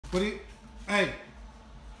What do you? Hey,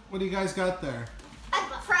 what do you guys got there? A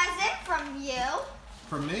present from you.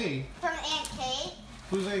 From me? From Aunt Kate.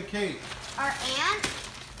 Who's Aunt Kate? Our aunt,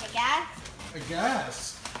 I guess. I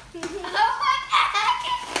guess. What the heck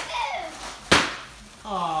is this?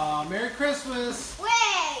 Aw, Merry Christmas. Wait.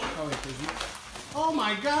 Oh wait, there's you. Oh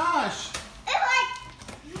my gosh. It's like.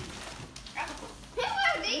 Who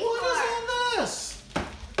are these What for? is all this?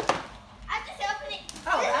 I just opened it.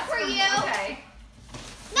 Oh, this that's is for from, you. Okay.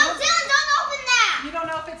 No, Dylan, don't open that. You don't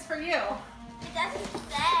know if it's for you. It doesn't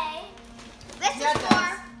say. This Yeah, is it for.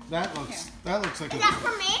 does. That looks like Is a. that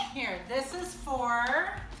for me? Here, this is for.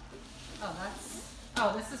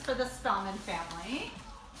 This is for the Spellman family.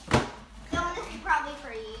 Dylan, this is probably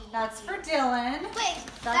for you. That's for Dylan. Wait,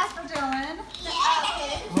 That's for Dylan.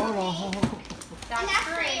 Okay. Hold on. That's that's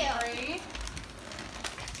for for you. Avery.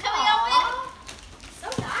 Can we open? So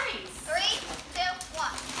nice. 3, 2,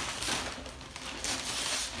 1.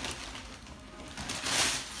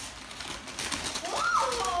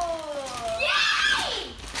 Ooh!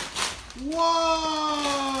 Yay!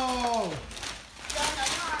 Whoa!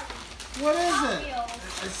 What is Hot it? Wheels.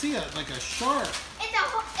 I see it like a shark.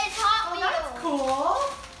 It's Hot Wheels. That's cool.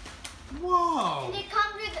 Whoa! And it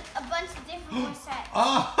comes with a bunch of different more sets.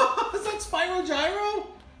 Oh, is that Spyro Gyro?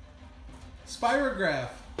 Spirograph.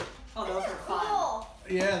 Oh, those are fun. Cool.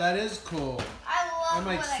 Yeah, that is cool. I love I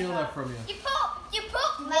might what steal got. that from you. You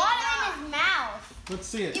put water in his mouth. Let's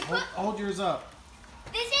see it. You Hold yours up.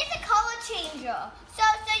 This is a color changer. So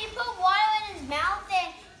you put water in his mouth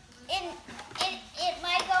and it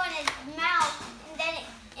might go in his mouth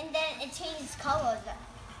and then it changes colors,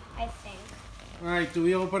 I think. All right, do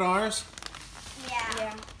we open ours?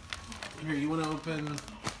 Yeah. Here, you want to open?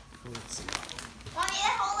 Let's see. Want me to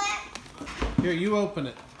hold it? Here, you open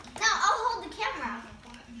it. No, I'll hold the camera.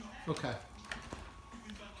 Okay.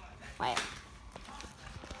 Wait.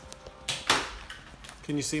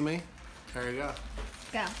 Can you see me? There you go.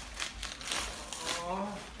 Go. Oh.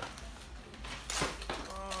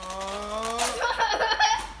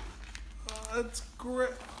 That's great.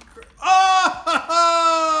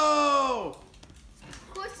 Oh!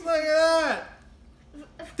 Look at that.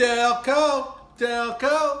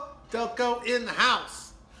 Delco in the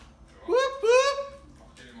house. Whoop, whoop.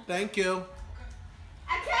 Thank you.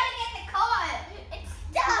 I'm trying to get the card. It's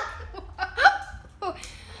stuck.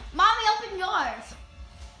 Mommy, open yours.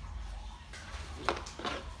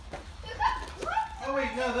 Oh wait,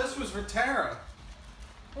 no, this was for Tara.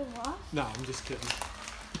 It was? No, I'm just kidding.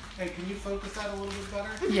 Hey, can you focus that a little bit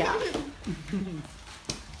better? Yeah.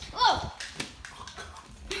 Oh.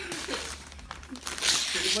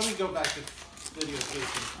 Let me go back to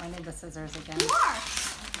videotaping. I need the scissors again. You are.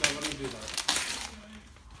 No, let me do that.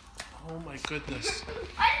 Oh my goodness.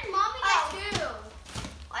 Why did Mommy get two?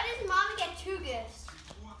 Why does Mommy get two gifts?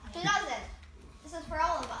 She doesn't. This is for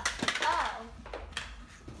all of us. Oh.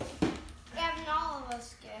 We're having all of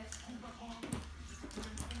us gifts.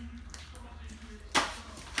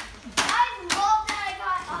 I love that I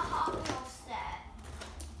got a Hot Wheels set.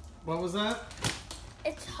 What was that?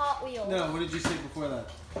 It's Hot Wheels. No, what did you say before that?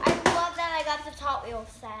 I love that I got the Hot Wheels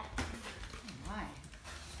set. My.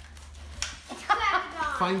 It's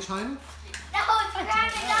Graviton. Fine China? No, it's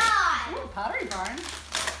Graviton. Ooh, Pottery Barn.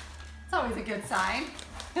 It's always a good sign.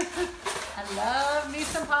 I love me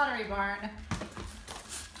some Pottery Barn.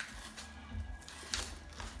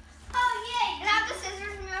 Oh, yay. Can I have the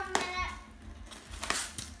scissors from you for a minute?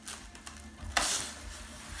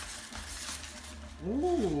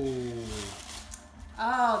 Ooh.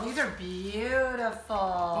 Oh, these are beautiful.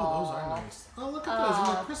 Oh, those are nice. Oh, look at those. And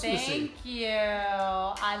they're Christmassy. Thank you.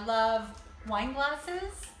 I love wine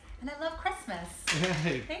glasses and I love Christmas.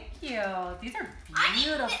 Hey. Thank you. These are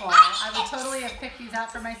beautiful. I I would totally have picked these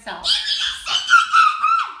out for myself.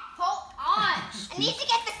 Hold on. I need to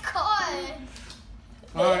get the card.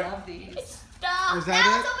 All I right. love these. Stop. Is that now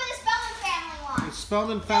it? let's open the Spellman family one. The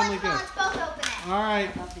Spellman family Dylan, come on, gift. let's both open it. All right.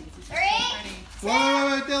 I love these. These are so 3, pretty.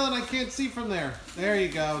 Wait, Dylan, I can't see from there. There you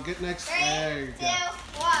go. Get next. 3, There you 2, go.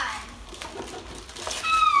 1.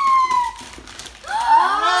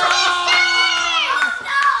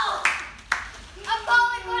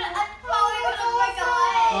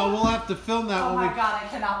 Oh, we'll have to film that Oh when my God, I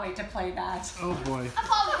cannot wait to play that. Oh boy. I'm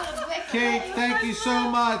probably gonna break it. Kate, thank you so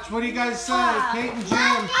much. What do you guys say? Yeah. Kate and I Jim.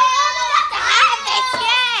 almost have to have this.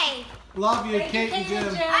 Yay! Love you, Thank you, Kate and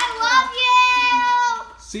Jim. I love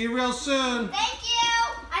you. See you real soon. Thank